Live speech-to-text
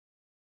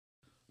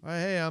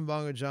Hey, I'm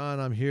Bongo John.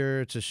 I'm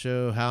here to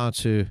show how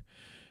to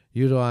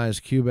utilize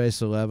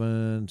Cubase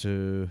 11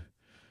 to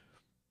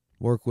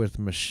work with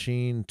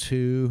Maschine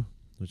 2,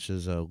 which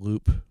is a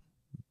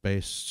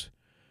loop-based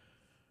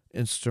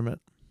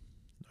instrument.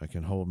 I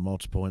can hold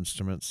multiple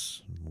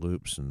instruments,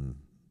 loops, and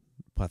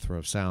plethora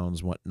of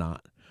sounds,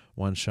 whatnot,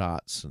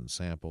 one-shots and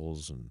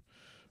samples and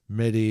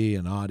MIDI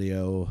and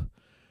audio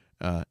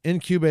in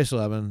Cubase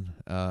 11.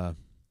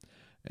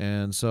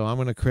 And so I'm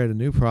going to create a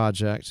new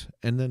project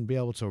and then be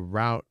able to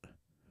route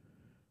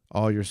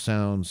all your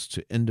sounds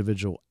to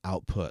individual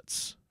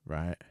outputs,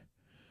 right?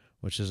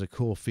 Which is a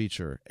cool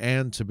feature.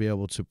 And to be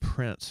able to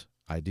print,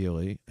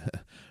 ideally,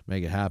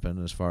 make it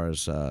happen as far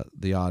as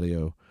the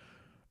audio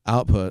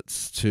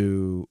outputs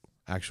to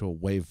actual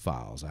wave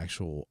files,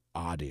 actual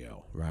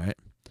audio, right?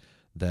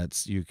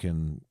 That you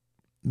can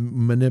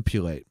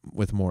manipulate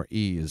with more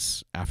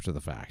ease after the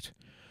fact.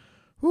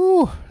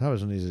 Whew, that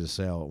wasn't easy to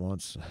say all at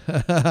once.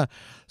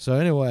 So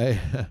anyway,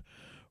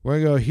 we're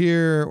going to go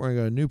here. We're going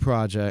to go new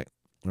project.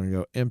 We're going to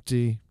go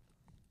empty.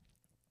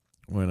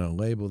 We're going to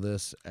label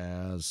this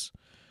as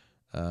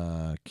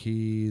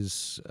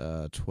keys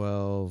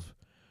 12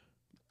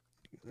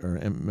 or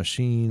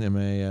Maschine,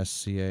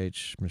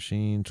 M-A-S-C-H,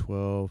 Maschine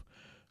 12,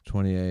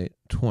 28,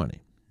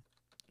 20.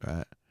 All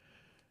right.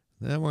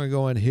 Then we're going to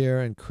go in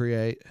here and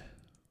create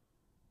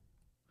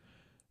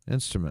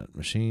instrument.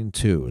 Maschine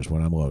 2 is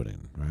what I'm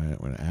loading. Right.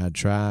 We're going to add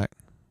track.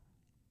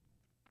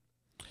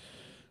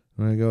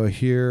 We're going to go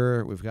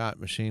here. We've got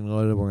Maschine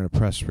loaded. We're going to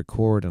press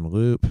record and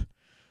loop. And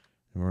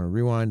we're going to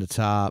rewind the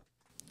top.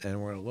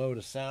 And we're going to load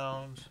a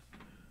sound.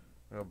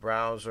 We're going to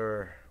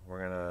browser.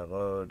 We're going to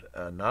load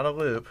not a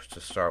loop to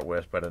start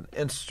with, but an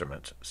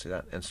instrument. See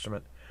that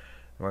instrument?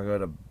 And we're going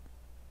to go to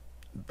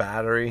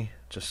battery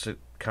just to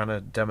kind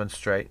of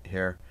demonstrate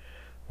here.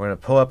 We're going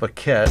to pull up a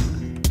kit.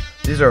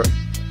 These are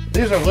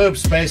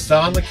loops based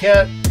on the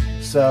kit.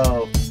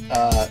 So,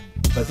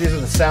 but these are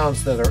the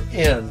sounds that are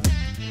in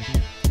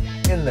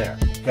there.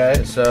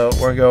 Okay, so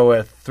we're going to go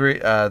with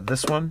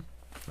this one,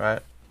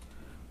 right?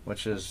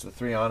 Which is the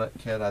 3-on-it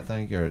kit, I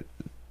think, or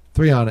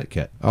 3-on-it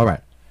kit. All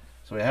right.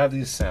 So we have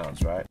these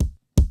sounds, right?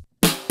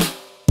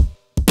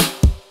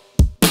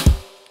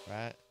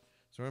 Right.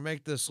 So we're gonna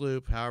make this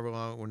loop however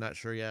long, we're not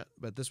sure yet,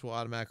 but this will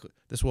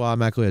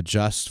automatically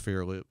adjust for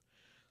your loop.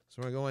 So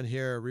we're gonna go in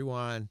here,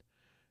 rewind,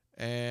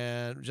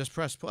 and just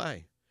press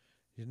play.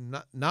 You're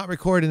not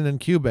recording in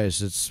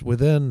Cubase. It's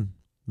within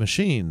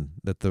Maschine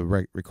that the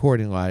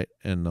recording light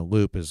and the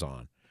loop is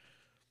on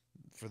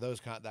for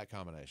that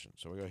combination.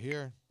 So we go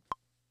here.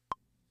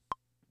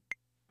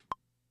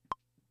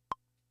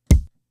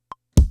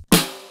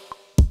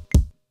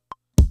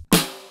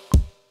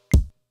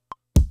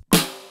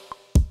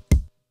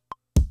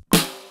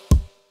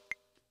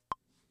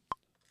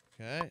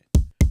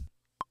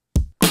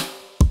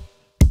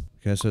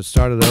 Okay, so it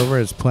started over.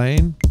 It's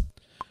playing.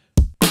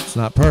 It's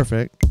not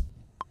perfect.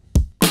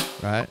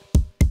 Right?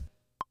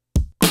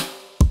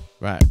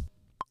 Right.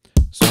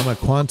 So I'm going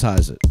to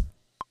quantize it.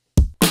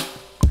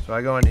 So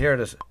I go in here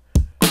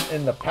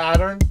in the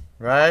pattern,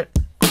 right?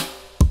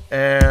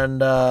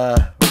 And we're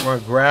going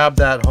to grab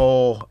that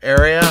whole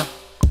area.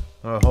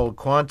 I'm going to hold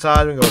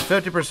quantize. We can go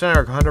 50%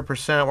 or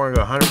 100%. We're going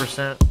to go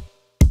 100%.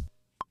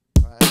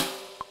 Right.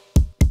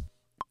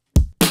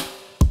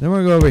 Then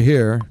we're going to go over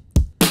here.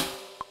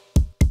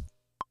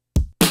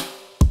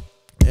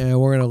 And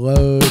we're going to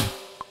load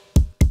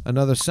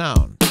another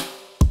sound.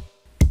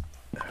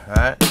 All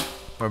right.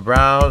 We're going to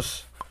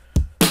browse.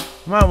 You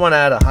might want to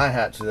add a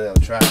hi-hat to the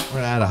other track. We're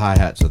going to add a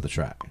hi-hat to the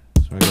track.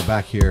 So we're going to go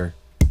back here.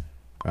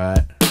 All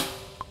right.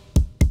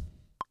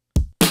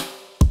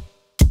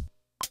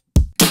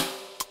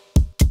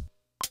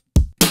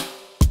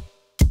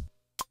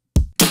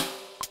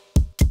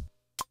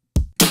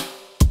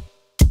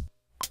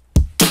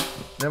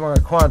 Then we're going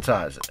to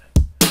quantize it.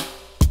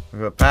 We're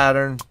going to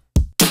pattern.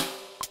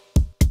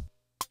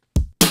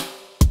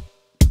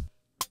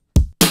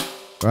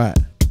 Right.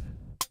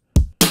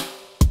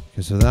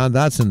 Okay, so now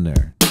that's in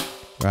there.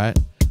 Right?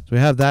 So we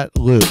have that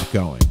loop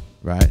going.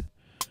 Right?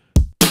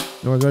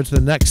 Then we'll go to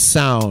the next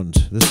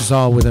sound. This is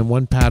all within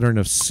one pattern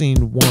of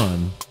scene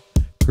 1,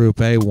 group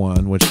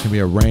A1, which can be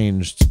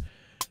arranged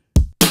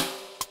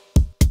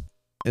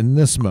in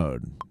this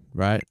mode.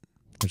 Right?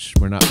 Which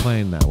we're not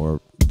playing now. We're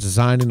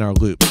designing our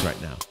loops right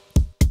now.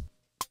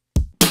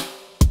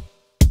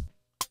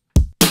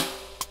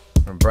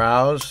 We're going to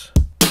browse.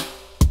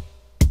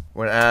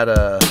 We're going to add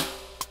a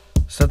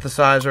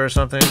synthesizer or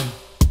something.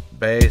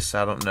 Bass,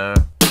 I don't know.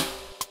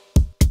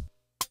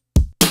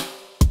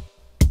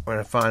 We're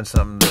going to find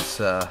something that's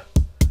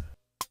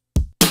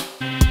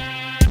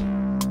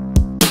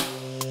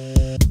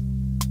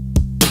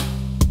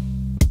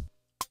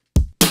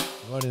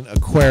loading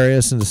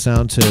Aquarius into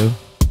sound 2.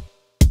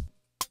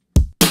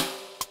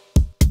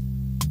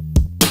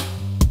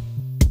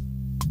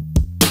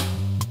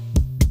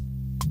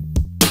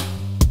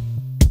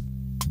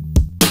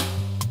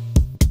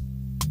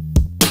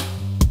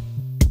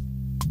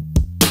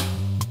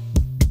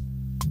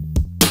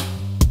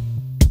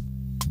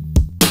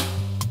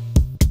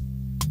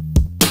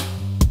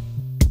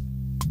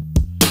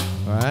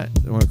 All right,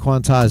 we're going to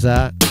quantize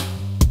that.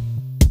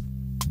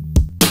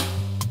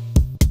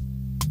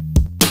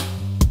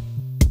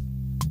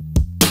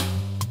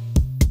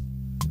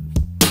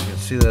 You can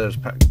see that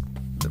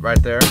it's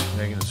right there.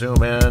 You can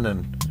zoom in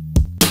and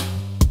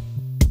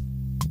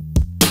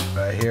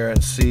right here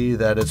and see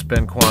that it's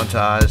been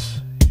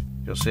quantized.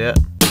 You'll see it.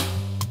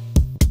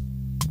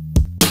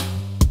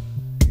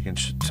 You can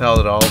tell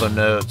that all the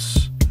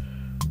notes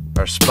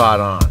are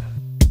spot on.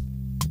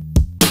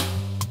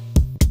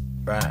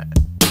 Right.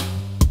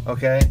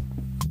 Okay.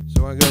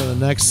 So we're going to go to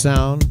the next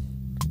sound.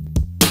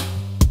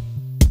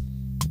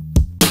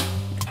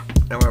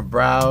 And we're going to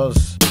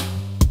browse.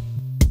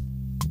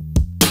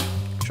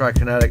 Try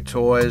Kinetic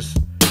Toys.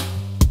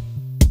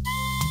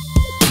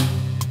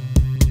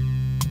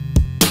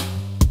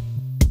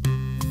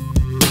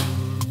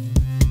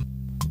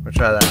 We'll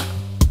try that.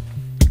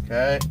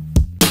 Okay.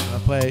 I'll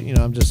play, you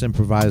know, I'm just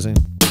improvising.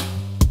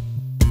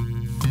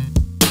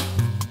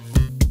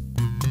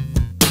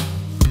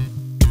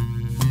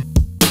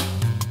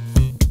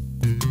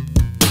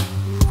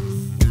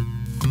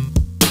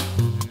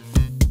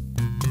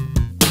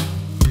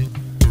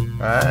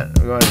 Alright,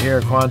 we're going here,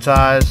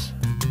 quantize.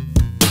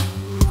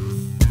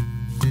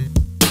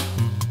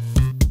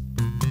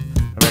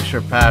 Make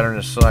sure pattern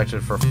is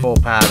selected for full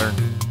pattern.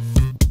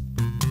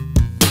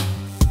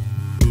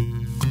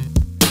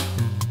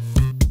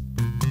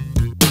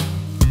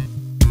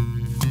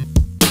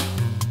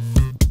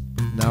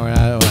 Now we're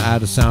going to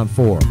add a sound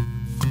 4.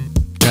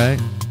 Okay.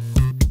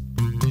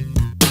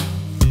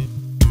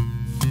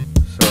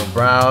 So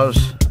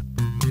browse.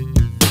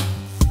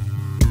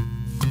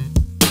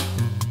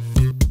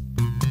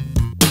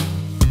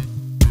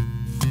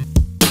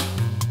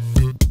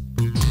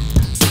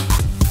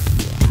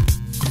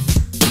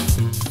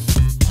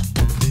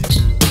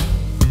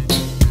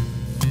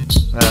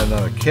 Add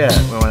another kit.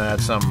 We want to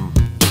add something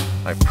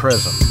like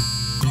Prism.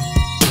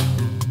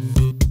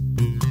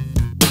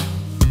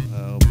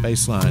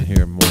 Bass line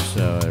here more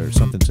so, or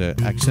something to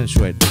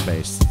accentuate the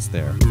bass that's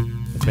there,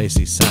 the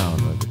bassy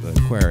sound of the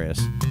Aquarius.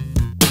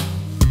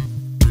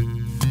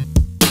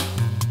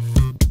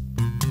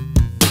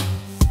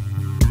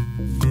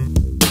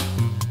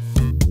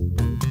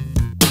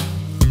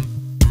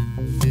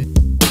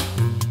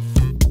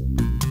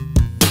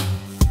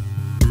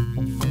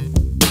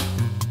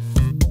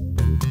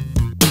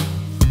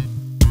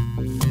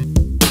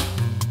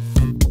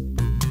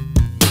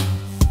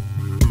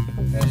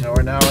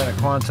 Now we're going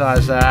to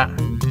quantize that.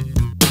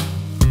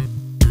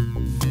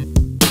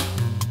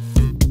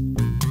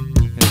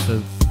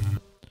 Okay,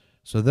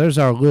 so there's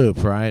our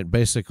loop, right?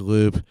 Basic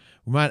loop.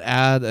 We might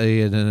add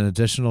an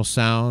additional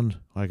sound,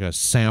 like a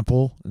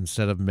sample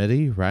instead of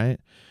MIDI, right?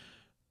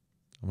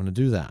 I'm going to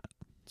do that.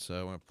 So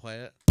I'm going to play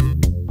it.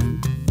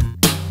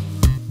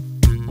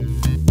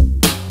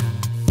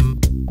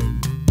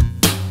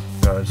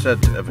 So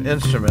instead of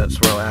instruments,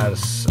 we'll add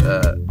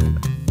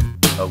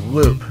a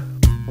loop.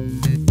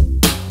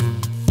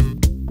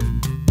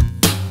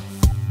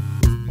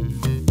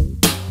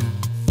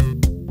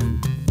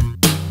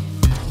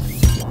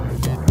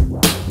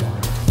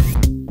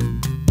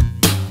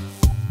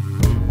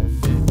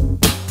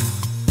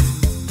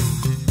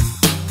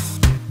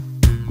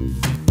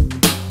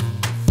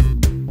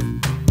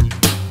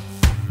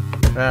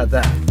 Add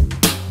that,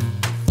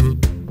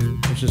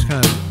 which is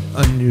kind of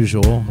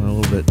unusual and a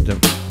little bit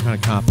different, kind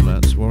of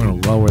complements. We're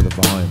going to lower the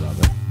volume of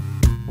it,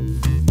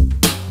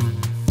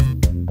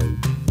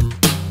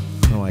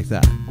 kind of like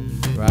that,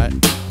 right?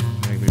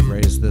 Maybe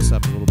raise this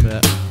up a little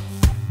bit.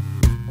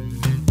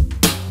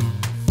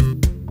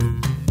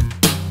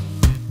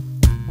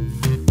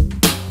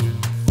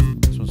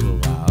 This one's a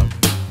little loud.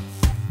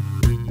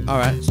 All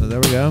right, so there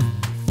we go.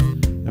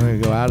 Then we're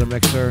going to go out of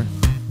mixer.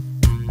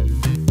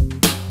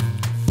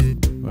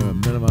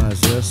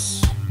 Minimize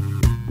this.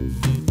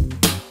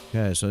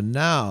 Okay, so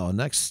now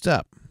next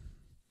step,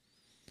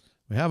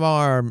 we have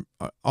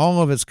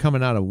all of it's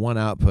coming out of one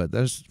output.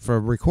 For a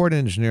record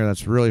engineer,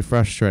 that's really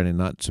frustrating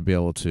not to be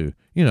able to,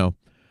 you know,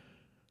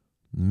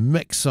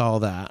 mix all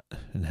that,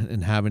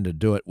 and having to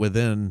do it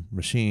within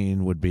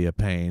Maschine would be a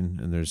pain,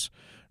 and there's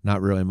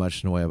not really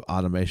much in the way of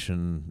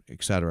automation,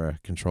 etc.,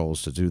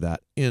 controls to do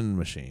that in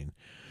Maschine.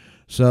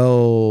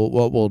 So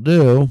what we'll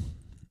do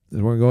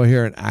is we're going to go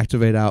here and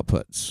activate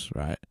outputs,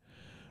 right?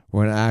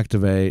 We're going to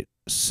activate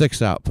 6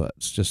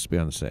 outputs just to be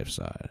on the safe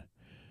side.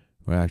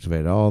 We're going to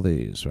activate all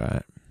these,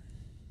 right?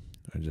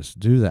 And just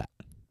do that,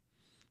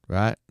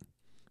 right?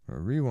 We'll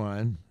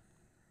rewind.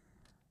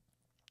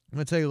 I'm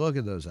going to take a look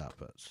at those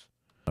outputs.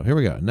 Oh, here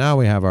we go. Now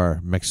we have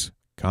our mix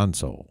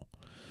console,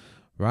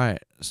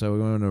 right? So we're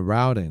going to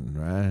routing,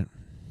 right?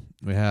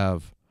 We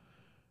have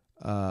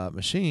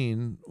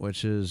Maschine,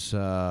 which is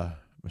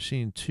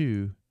Maschine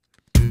 2,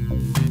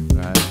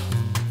 right?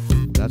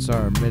 That's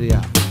our MIDI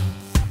out.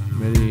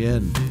 MIDI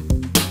in.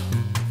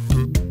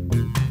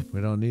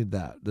 We don't need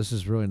that. This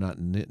is really not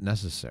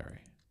necessary.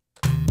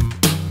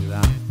 Do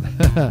that.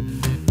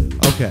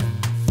 Okay.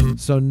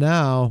 So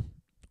now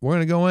we're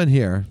going to go in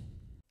here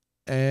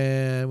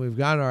and we've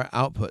got our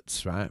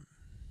outputs, right?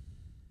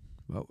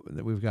 Well,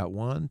 we've got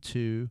 1,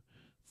 2,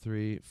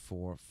 3,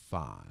 4,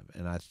 5.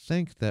 And I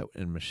think that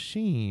in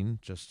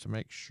Maschine, just to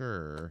make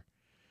sure,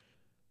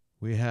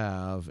 we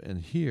have in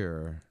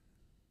here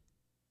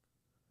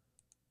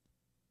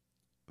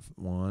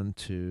 1,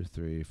 2,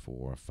 3,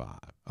 4, 5.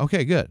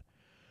 Okay, good.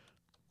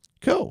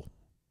 Cool.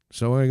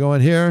 So we're going to go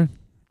in here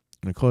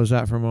and close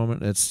that for a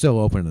moment. It's still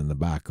open in the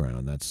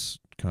background. That's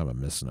kind of a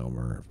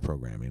misnomer of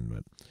programming.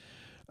 But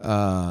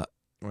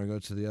we're going to go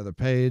to the other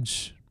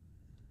page.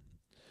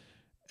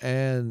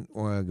 And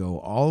we're going to go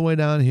all the way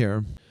down here.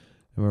 And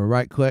we're going to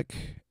right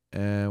click.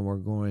 And we're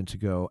going to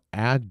go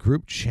add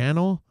group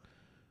channel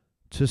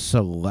to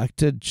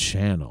selected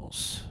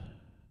channels.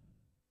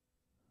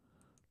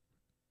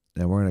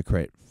 And we're going to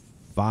create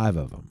 5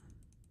 of them.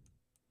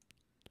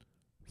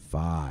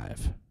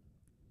 5.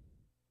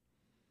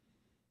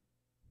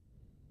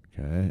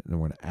 Okay, and then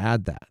we're going to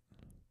add that.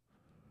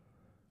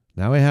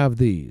 Now we have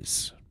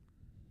these.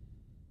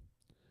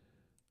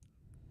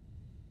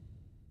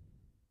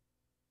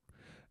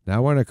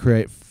 Now we're going to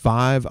create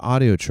 5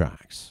 audio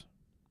tracks.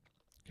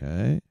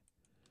 Okay.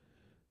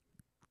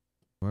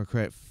 We're going to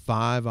create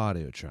 5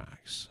 audio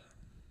tracks.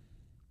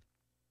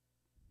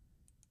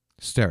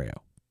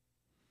 Stereo.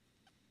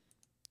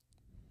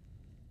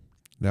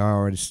 They're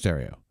already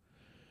stereo.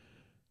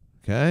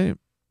 Okay.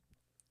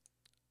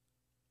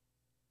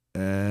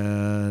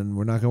 And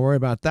we're not going to worry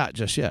about that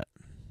just yet.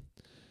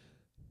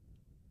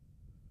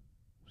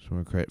 So we're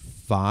going to create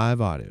 5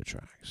 audio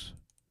tracks.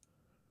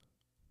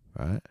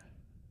 Right.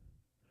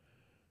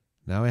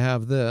 Now we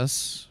have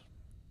this.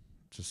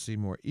 To see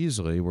more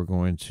easily, we're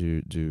going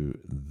to do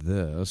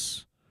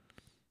this.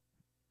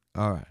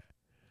 All right.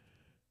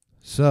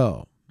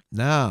 So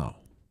now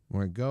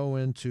we're going to go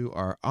into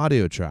our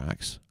audio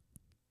tracks.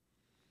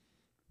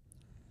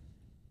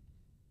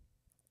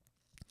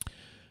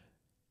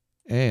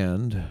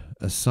 And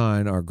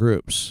assign our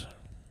groups.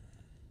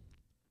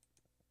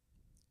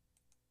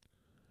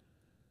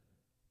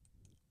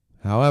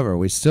 However,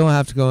 we still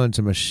have to go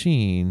into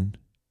Maschine.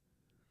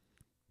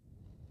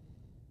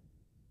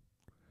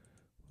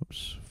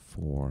 Oops,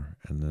 4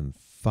 and then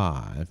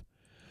 5.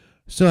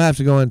 Still have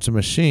to go into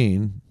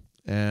Maschine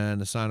and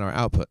assign our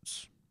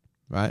outputs,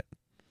 right?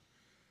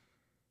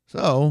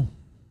 So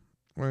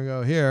we're going to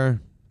go here,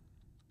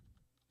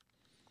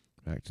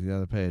 back to the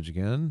other page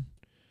again.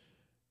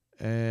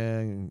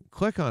 And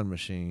click on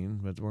Maschine,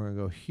 but we're going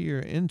to go here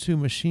into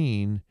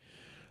Maschine.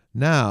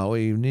 Now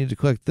we need to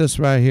click this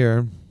right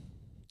here.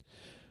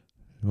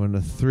 Go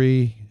into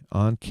 3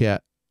 on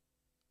kit.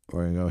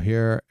 We're going to go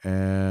here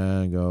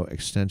and go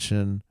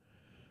extension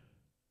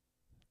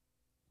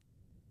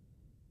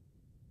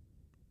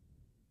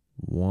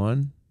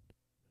 1,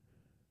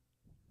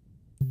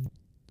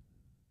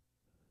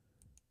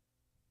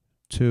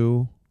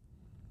 2,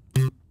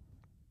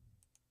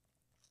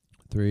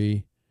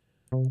 3,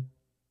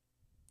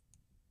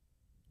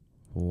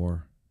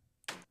 4,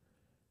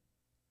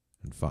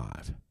 and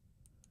 5.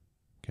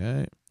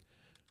 Okay.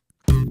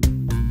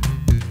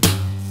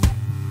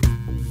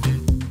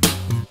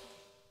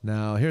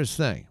 Now, here's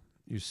the thing.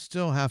 You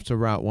still have to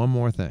route one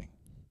more thing.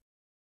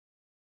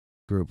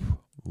 Group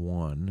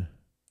 1.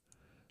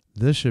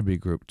 This should be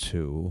group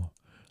 2.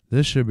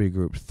 This should be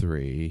group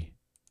 3.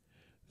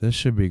 This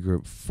should be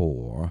group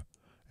 4.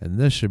 And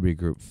this should be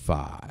group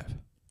 5.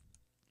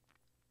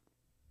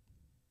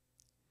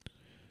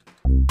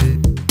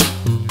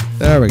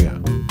 There we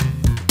go.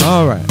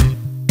 All right.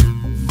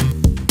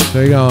 So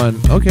you're going,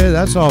 okay,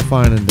 that's all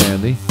fine and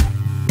dandy.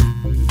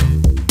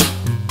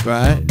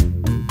 Right?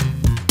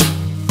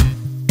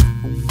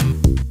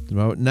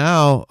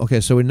 Now, okay,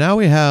 so now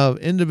we have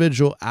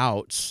individual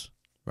outs,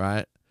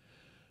 right?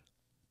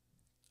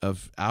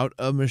 Out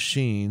of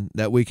Maschine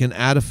that we can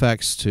add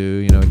effects to,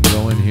 you know,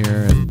 go in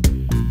here and,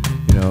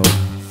 you know,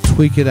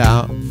 tweak it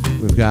out.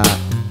 We've got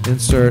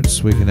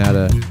inserts. We can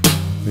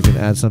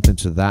add something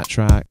to that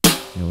track.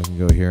 You know, we can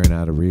go here and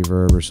add a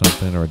reverb or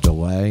something, or a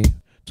delay.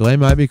 Delay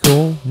might be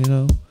cool, you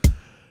know.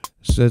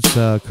 So it's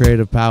a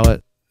creative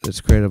palette.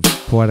 It's creative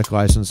poetic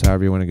license,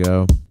 however you want to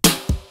go.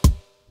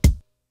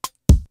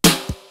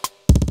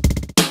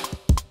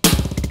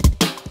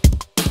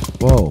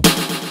 Whoa.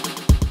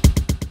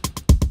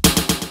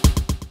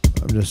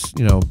 I'm just,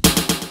 you know,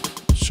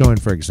 showing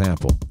for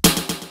example.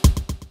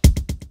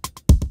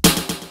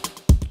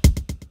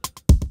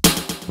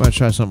 Might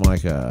try something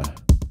like a...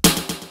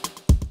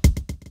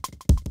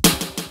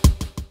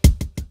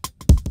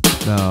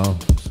 No.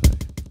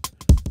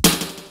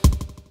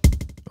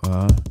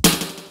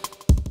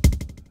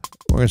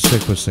 We're going to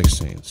stick with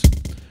 16s.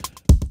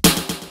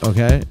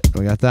 Okay,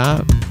 we got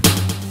that.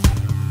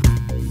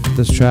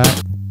 This track.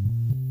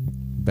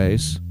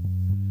 Bass.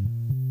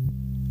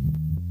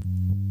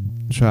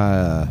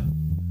 Try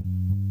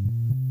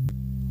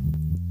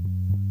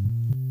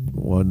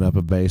loading up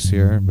a bass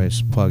here.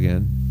 Bass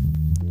plug-in.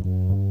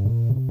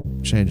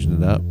 Changing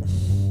it up.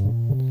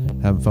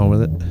 Having fun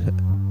with it.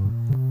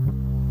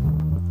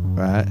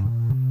 Right.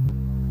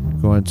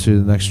 Going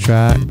to the next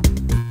track.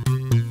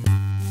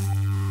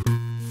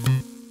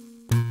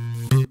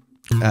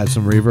 Add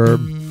some reverb.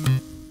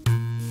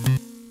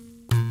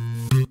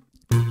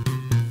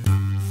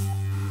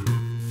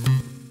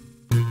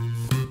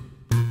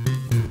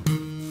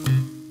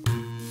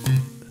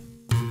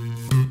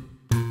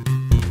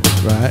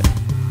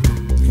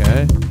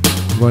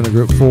 to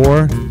group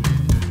 4.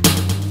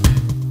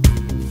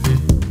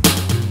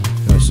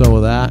 Gonna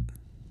solo that.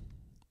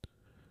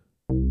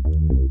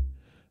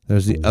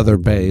 There's the other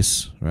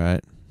bass,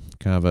 right?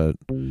 Kind of a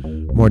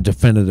more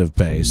definitive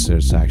bass.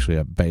 There's actually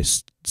a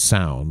bass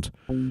sound,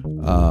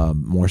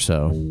 more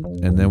so.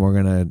 And then we're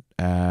gonna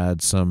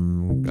add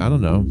some, I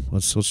don't know,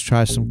 let's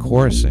try some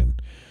chorusing.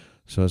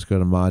 So let's go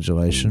to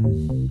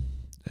modulation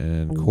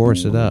and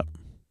chorus it up.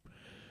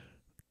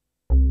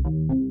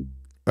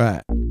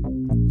 Right.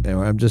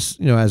 Anyway, I'm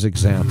just, as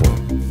example.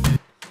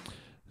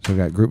 So we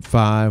got group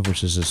 5,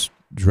 which is this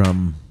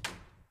drum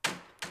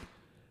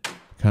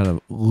kind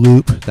of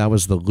loop. That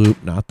was the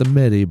loop, not the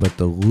MIDI, but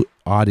the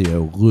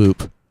audio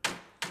loop.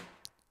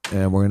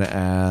 And we're going to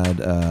add,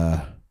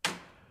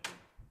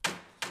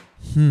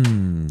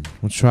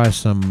 let's try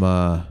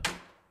some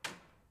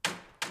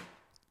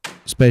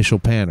spatial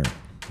panner,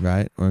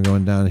 right? We're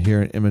going down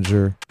here in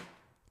Imager.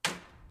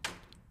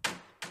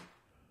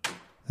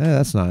 Yeah,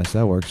 that's nice.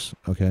 That works.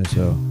 Okay,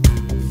 so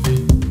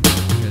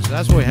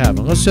that's what we have.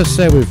 And let's just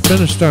say we've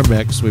finished our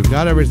mix. We've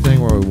got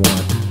everything where we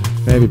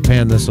want. Maybe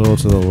pan this a little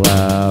to the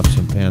left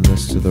and pan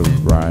this to the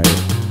right.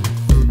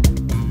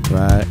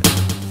 Right.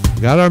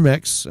 We got our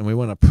mix, and we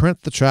want to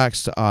print the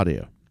tracks to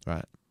audio.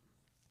 Right.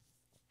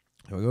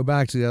 So we go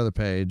back to the other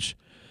page.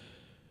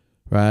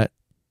 Right.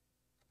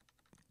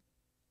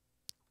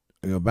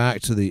 We go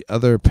back to the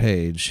other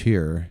page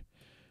here,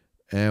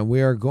 and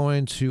we are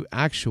going to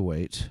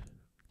actuate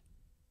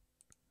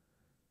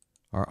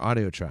our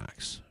audio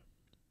tracks.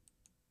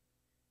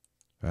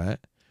 Right?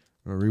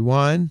 We're going to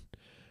rewind,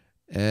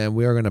 and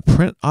we are going to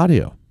print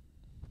audio.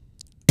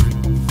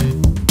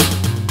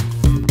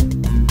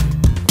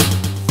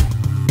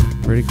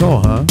 Pretty cool,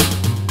 huh?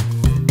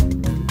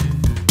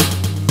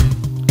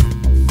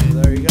 So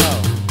there you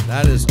go.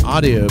 That is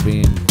audio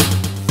being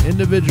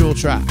individual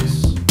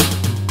tracks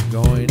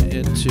going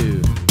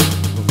into,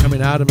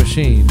 coming out of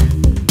Maschine,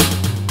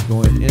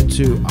 going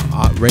into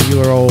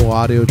regular old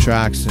audio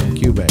tracks in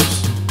Cubase.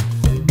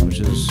 Which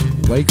is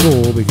way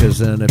cool, because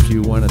then if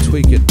you want to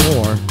tweak it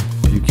more,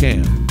 you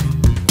can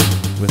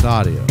with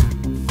audio.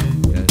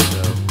 Okay,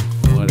 so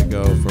we'll let it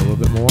go for a little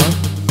bit more.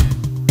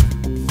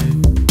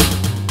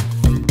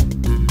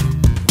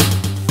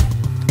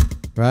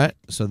 Right?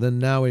 So then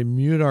now we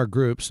mute our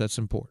groups. That's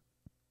important.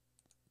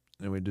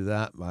 And we do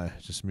that by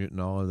just muting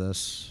all of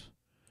this.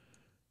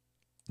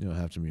 You don't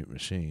have to mute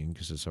Maschine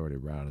because it's already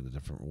routed a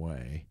different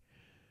way.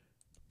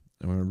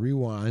 And we're going to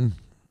rewind.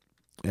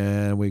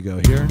 And we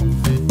go here.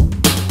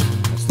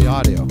 That's the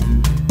audio.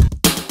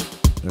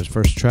 There's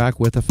first track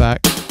with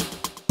effect.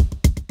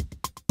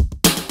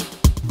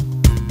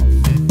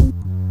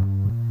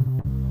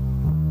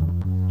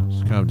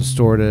 It's kind of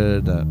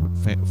distorted,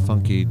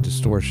 funky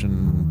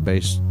distortion,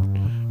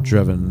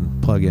 bass-driven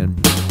plug-in.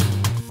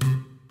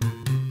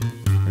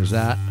 There's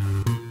that.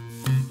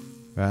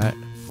 Right.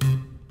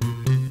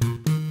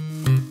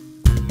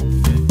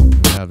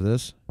 We have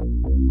this.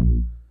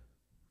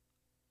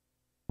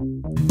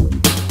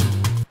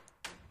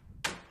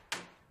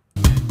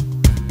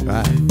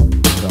 Right.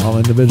 They're all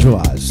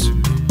individualized.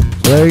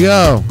 So there you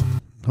go.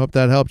 Hope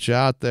that helped you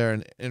out there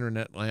in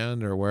internet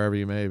land or wherever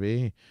you may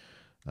be.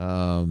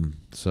 I'm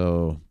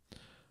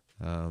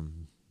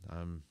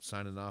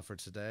signing off for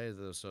today.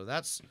 So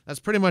that's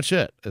pretty much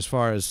it as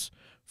far as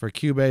for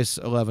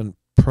Cubase 11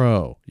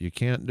 Pro. You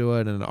can't do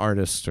it in an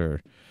artist,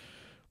 or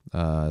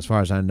as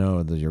far as I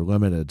know, that you're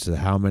limited to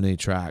how many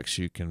tracks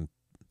you can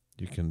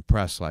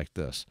press like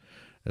this,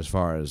 as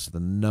far as the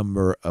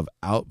number of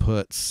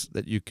outputs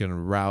that you can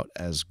route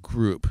as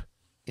group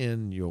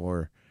in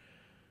your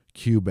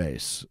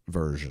Cubase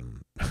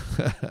version.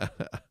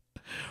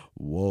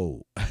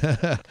 Whoa.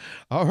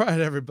 All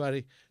right,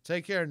 everybody.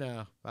 Take care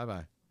now.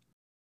 Bye-bye.